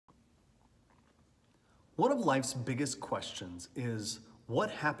One of life's biggest questions is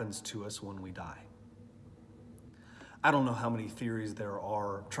what happens to us when we die? I don't know how many theories there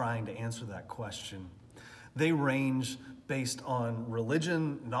are trying to answer that question. They range based on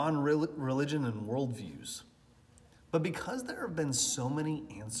religion, non-religion, and worldviews. But because there have been so many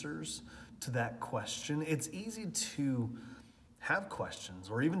answers to that question, it's easy to have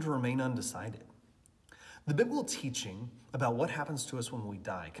questions or even to remain undecided. The biblical teaching about what happens to us when we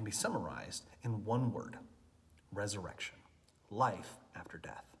die can be summarized in one word: resurrection, life after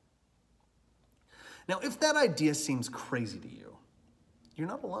death. Now, if that idea seems crazy to you, you're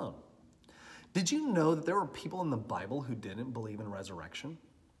not alone. Did you know that there were people in the Bible who didn't believe in resurrection?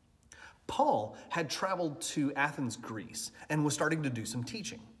 Paul had traveled to Athens, Greece, and was starting to do some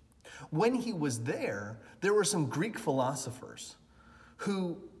teaching. When he was there were some Greek philosophers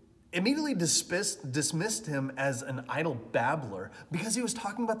who immediately dismissed him as an idle babbler because he was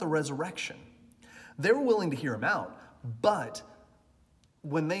talking about the resurrection. They were willing to hear him out, but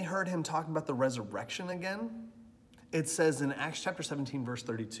when they heard him talking about the resurrection again, it says in Acts chapter 17, verse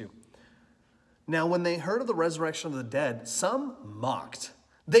 32, "Now when they heard of the resurrection of the dead, some mocked."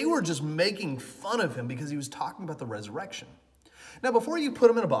 They were just making fun of him because he was talking about the resurrection. Now, before you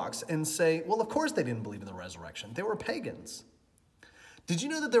put him in a box and say, well, of course they didn't believe in the resurrection. They were pagans. Did you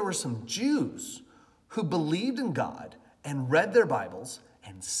know that there were some Jews who believed in God and read their Bibles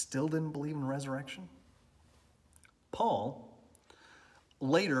and still didn't believe in resurrection? Paul,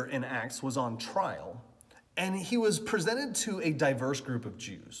 later in Acts, was on trial, and he was presented to a diverse group of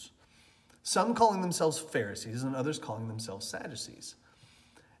Jews, some calling themselves Pharisees and others calling themselves Sadducees.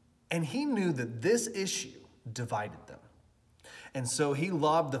 And he knew that this issue divided them. And so he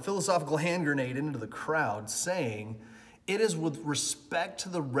lobbed the philosophical hand grenade into the crowd, saying, "It is with respect to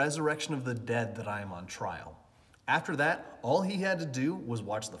the resurrection of the dead that I am on trial." After that, all he had to do was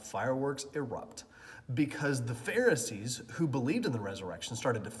watch the fireworks erupt, because the Pharisees who believed in the resurrection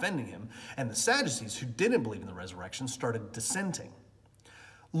started defending him, and the Sadducees who didn't believe in the resurrection started dissenting.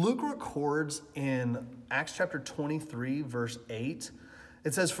 Luke records in Acts chapter 23, verse 8,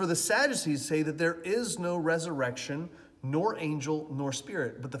 it says, "For the Sadducees say that there is no resurrection, nor angel, nor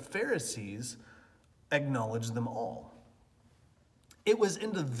spirit, but the Pharisees acknowledge them all." It was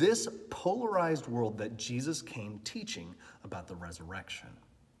into this polarized world that Jesus came teaching about the resurrection.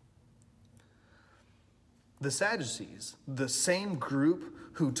 The Sadducees, the same group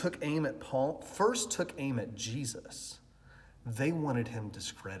who took aim at Paul, first took aim at Jesus. They wanted him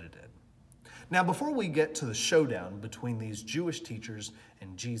discredited. Now, before we get to the showdown between these Jewish teachers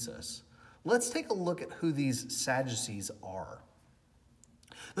and Jesus, let's take a look at who these Sadducees are.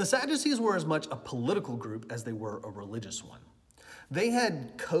 The Sadducees were as much a political group as they were a religious one. They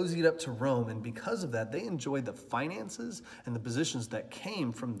had cozied up to Rome, and because of that, they enjoyed the finances and the positions that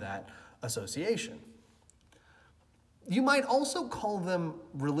came from that association. You might also call them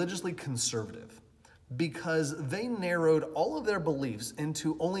religiously conservative, because they narrowed all of their beliefs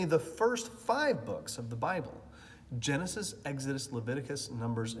into only the first 5 books of the Bible: Genesis, Exodus, Leviticus,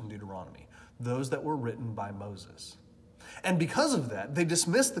 Numbers, and Deuteronomy, those that were written by Moses. And because of that, they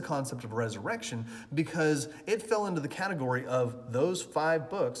dismissed the concept of resurrection because it fell into the category of those 5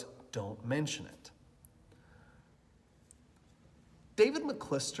 books don't mention it. David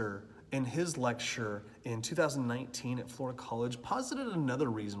McClister, in his lecture in 2019 at Florida College, posited another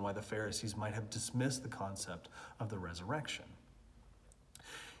reason why the Pharisees might have dismissed the concept of the resurrection.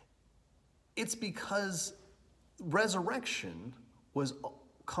 It's because resurrection was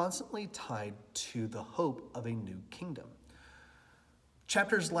constantly tied to the hope of a new kingdom.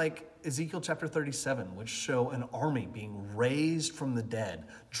 Chapters like Ezekiel chapter 37, which show an army being raised from the dead,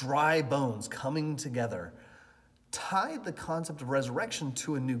 dry bones coming together, tied the concept of resurrection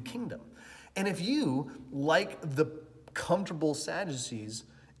to a new kingdom. And if you, like the comfortable Sadducees,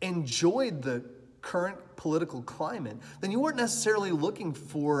 enjoyed the current political climate, then you weren't necessarily looking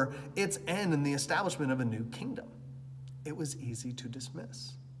for its end in the establishment of a new kingdom. It was easy to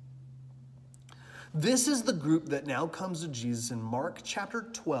dismiss. This is the group that now comes to Jesus in Mark chapter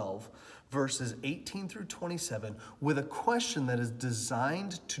 12, verses 18 through 27, with a question that is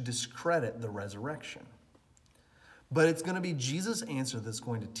designed to discredit the resurrection. But it's going to be Jesus' answer that's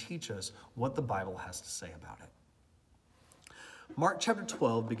going to teach us what the Bible has to say about it. Mark chapter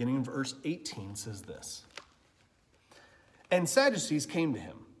 12, beginning in verse 18, says this: "And Sadducees came to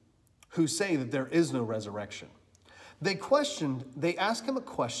him, who say that there is no resurrection. They asked him a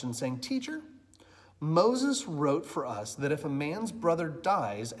question, saying, 'Teacher, Moses wrote for us that if a man's brother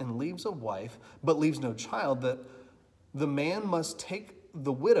dies and leaves a wife, but leaves no child, that the man must take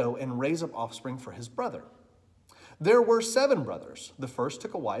the widow and raise up offspring for his brother. There were 7 brothers. The first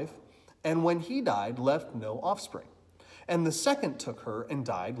took a wife, and when he died, left no offspring. And the second took her and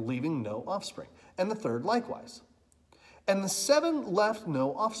died, leaving no offspring. And the third likewise. And the 7 left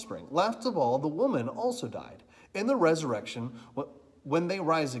no offspring. Last of all, the woman also died. In the resurrection, when they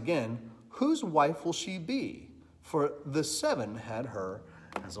rise again, whose wife will she be? For the 7 had her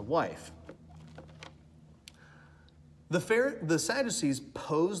as a wife. The Sadducees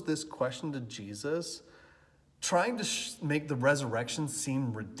posed this question to Jesus, trying to make the resurrection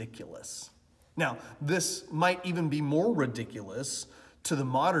seem ridiculous. Now, this might even be more ridiculous to the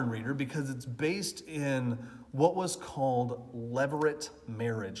modern reader because it's based in what was called levirate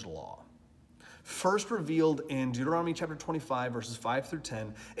marriage law. First revealed in Deuteronomy chapter 25, verses 5 through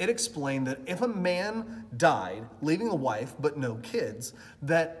 10, it explained that if a man died, leaving a wife but no kids,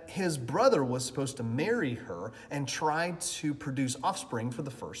 that his brother was supposed to marry her and try to produce offspring for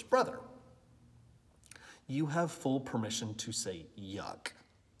the first brother. You have full permission to say yuck.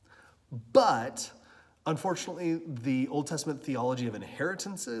 But unfortunately, the Old Testament theology of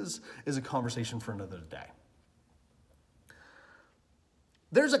inheritances is a conversation for another day.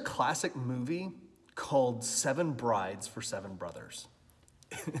 There's a classic movie called Seven Brides for Seven Brothers.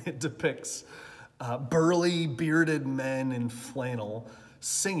 It depicts burly, bearded men in flannel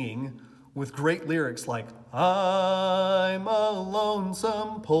singing with great lyrics like, "I'm a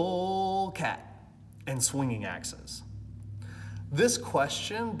lonesome polecat," and swinging axes. This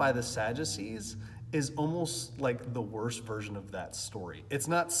question by the Sadducees is almost like the worst version of that story. It's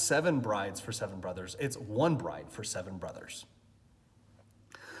not 7 brides for 7 brothers, it's 1 bride for 7 brothers.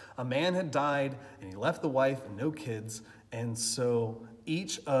 A man had died and he left the wife and no kids, and so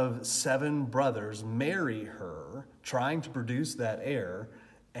each of 7 brothers marry her, trying to produce that heir,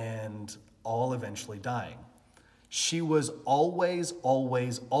 and all eventually dying. She was always,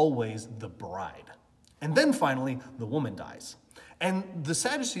 always, always the bride. And then finally, the woman dies. And the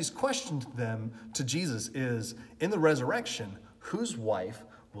Sadducees' question to Jesus is, in the resurrection, whose wife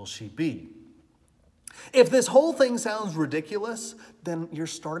will she be? If this whole thing sounds ridiculous, then you're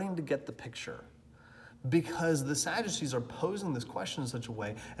starting to get the picture. Because the Sadducees are posing this question in such a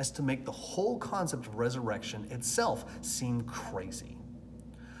way as to make the whole concept of resurrection itself seem crazy.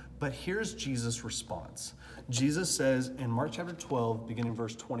 But here's Jesus' response. Jesus says in Mark chapter 12, beginning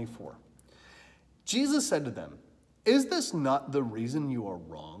verse 24, Jesus said to them, "Is this not the reason you are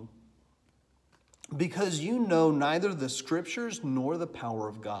wrong? Because you know neither the scriptures nor the power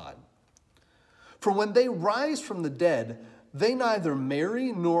of God. For when they rise from the dead, they neither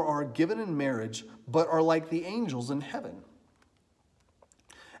marry nor are given in marriage, but are like the angels in heaven.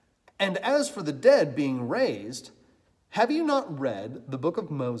 And as for the dead being raised, have you not read the book of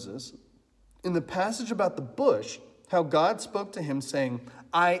Moses in the passage about the bush, how God spoke to him saying,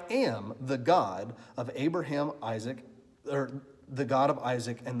 'I am the God of Abraham, Isaac, or the God of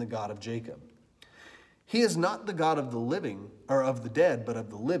Isaac and the God of Jacob.' He is not the God of the living or of the dead, but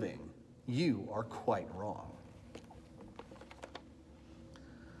of the living. You are quite wrong."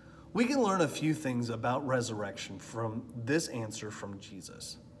 We can learn a few things about resurrection from this answer from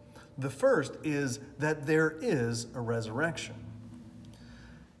Jesus. The first is that there is a resurrection.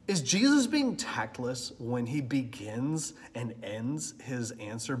 Is Jesus being tactless when he begins and ends his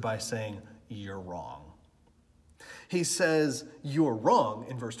answer by saying, "You're wrong"? He says, "You're wrong"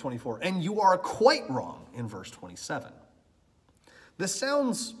 in verse 24, and "you are quite wrong" in verse 27. This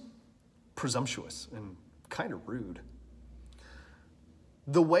sounds presumptuous and kind of rude.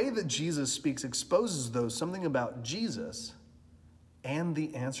 The way that Jesus speaks exposes, though, something about Jesus and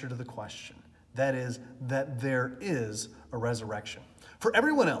the answer to the question. That is, that there is a resurrection. For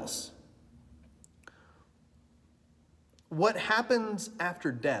everyone else, what happens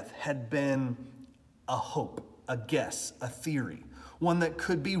after death had been a hope, a guess, a theory, one that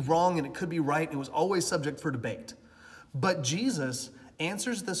could be wrong and it could be right. It was always subject for debate. But Jesus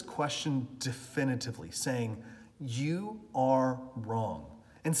answers this question definitively, saying, "You are wrong,"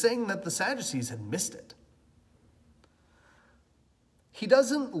 and saying that the Sadducees had missed it. He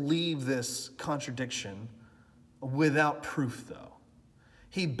doesn't leave this contradiction without proof, though.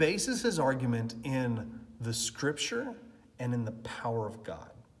 He bases his argument in the scripture and in the power of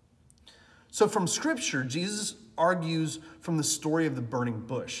God. So from scripture, Jesus argues from the story of the burning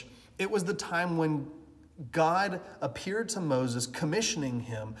bush. It was the time when God appeared to Moses, commissioning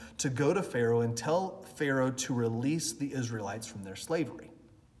him to go to Pharaoh and tell Pharaoh to release the Israelites from their slavery.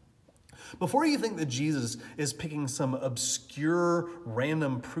 Before you think that Jesus is picking some obscure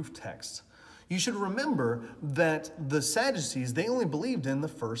random proof text, you should remember that the Sadducees, they only believed in the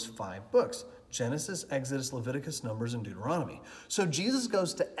first 5 books: Genesis, Exodus, Leviticus, Numbers, and Deuteronomy. So Jesus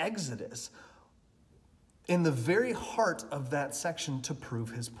goes to Exodus in the very heart of that section to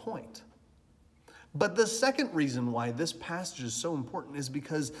prove his point. But the second reason why this passage is so important is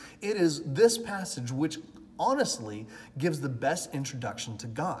because it is this passage which honestly gives the best introduction to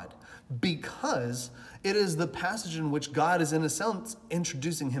God, because it is the passage in which God is, in a sense,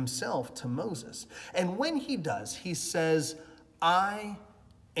 introducing himself to Moses. And when he does, he says, I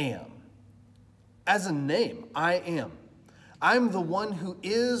am. As a name, I am. I'm the one who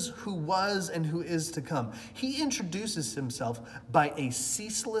is, who was, and who is to come. He introduces himself by a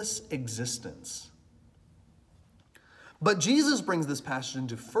ceaseless existence. But Jesus brings this passage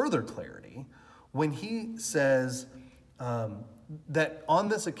into further clarity when he says that on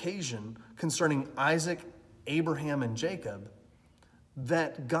this occasion concerning Isaac, Abraham, and Jacob,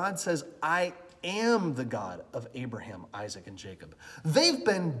 that God says, I am the God of Abraham, Isaac, and Jacob. They've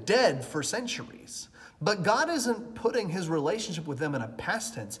been dead for centuries, but God isn't putting his relationship with them in a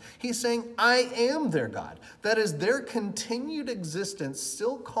past tense. He's saying, I am their God. That is, their continued existence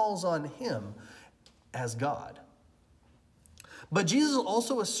still calls on him as God. But Jesus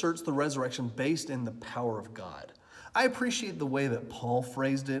also asserts the resurrection based in the power of God. I appreciate the way that Paul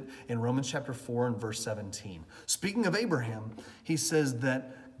phrased it in Romans chapter 4 and verse 17. Speaking of Abraham, he says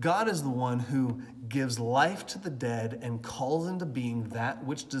that God is the one who gives life to the dead and calls into being that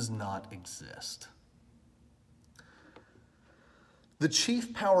which does not exist. The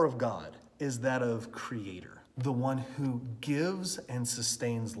chief power of God is that of Creator, the one who gives and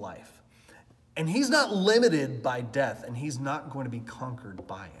sustains life. And he's not limited by death, and he's not going to be conquered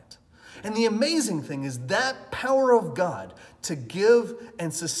by it. And the amazing thing is that power of God to give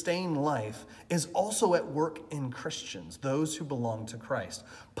and sustain life is also at work in Christians, those who belong to Christ.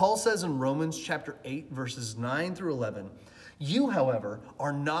 Paul says in Romans chapter 8, verses 9 through 11, you, however,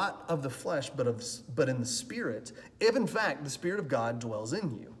 are not of the flesh, but in the Spirit, if in fact the Spirit of God dwells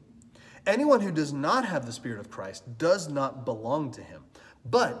in you. Anyone who does not have the Spirit of Christ does not belong to him.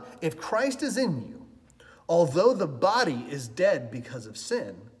 But if Christ is in you, although the body is dead because of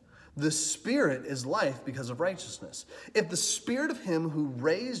sin, the Spirit is life because of righteousness. If the Spirit of him who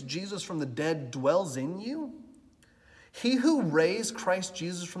raised Jesus from the dead dwells in you, he who raised Christ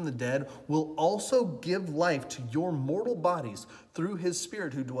Jesus from the dead will also give life to your mortal bodies through his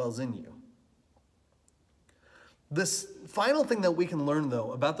Spirit who dwells in you. This final thing that we can learn,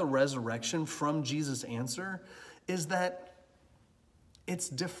 though, about the resurrection from Jesus' answer is that it's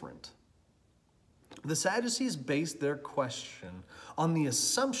different. The Sadducees based their question on the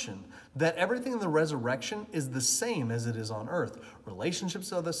assumption that everything in the resurrection is the same as it is on earth.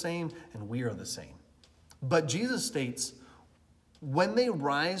 Relationships are the same, and we are the same. But Jesus states, when they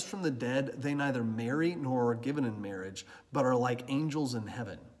rise from the dead, they neither marry nor are given in marriage, but are like angels in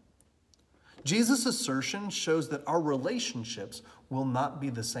heaven. Jesus' assertion shows that our relationships will not be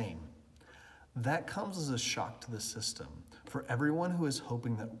the same. That comes as a shock to the system for everyone who is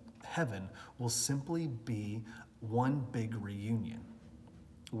hoping that heaven will simply be one big reunion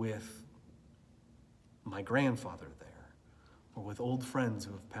with my grandfather there, or with old friends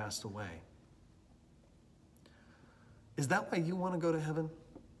who have passed away. Is that why you want to go to heaven?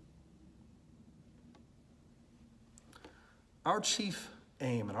 Our chief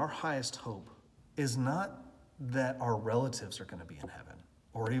aim and our highest hope is not that our relatives are going to be in heaven,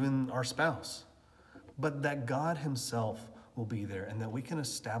 or even our spouse, but that God himself will be there and that we can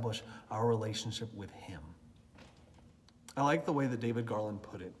establish our relationship with him. I like the way that David Garland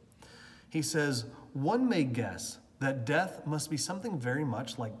put it. He says, one may guess that death must be something very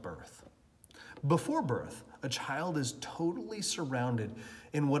much like birth. Before birth, a child is totally surrounded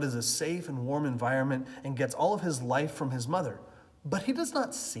in what is a safe and warm environment and gets all of his life from his mother, but he does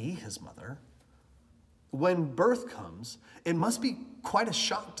not see his mother. When birth comes, it must be quite a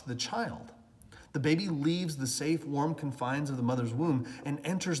shock to the child. The baby leaves the safe, warm confines of the mother's womb and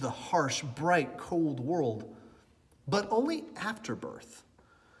enters the harsh, bright, cold world. But only after birth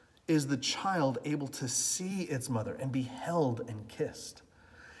is the child able to see its mother and be held and kissed.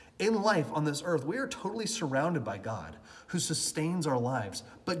 In life on this earth, we are totally surrounded by God, who sustains our lives,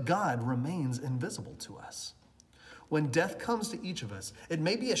 but God remains invisible to us. When death comes to each of us, it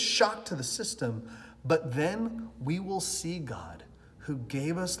may be a shock to the system, but then we will see God, who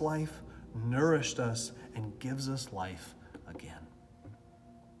gave us life, nourished us, and gives us life again.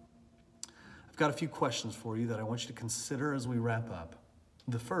 I've got a few questions for you that I want you to consider as we wrap up.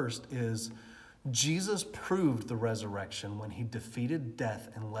 The first is, Jesus proved the resurrection when he defeated death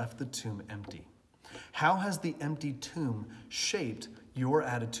and left the tomb empty. How has the empty tomb shaped your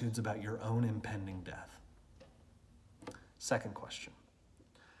attitudes about your own impending death? Second question.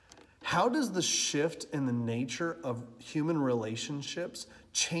 How does the shift in the nature of human relationships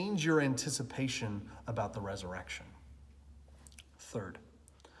change your anticipation about the resurrection? Third,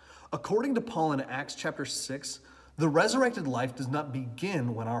 According to Paul in Acts chapter 6, the resurrected life does not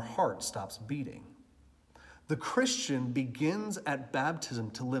begin when our heart stops beating. The Christian begins at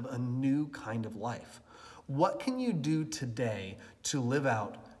baptism to live a new kind of life. What can you do today to live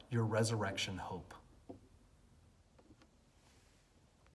out your resurrection hope?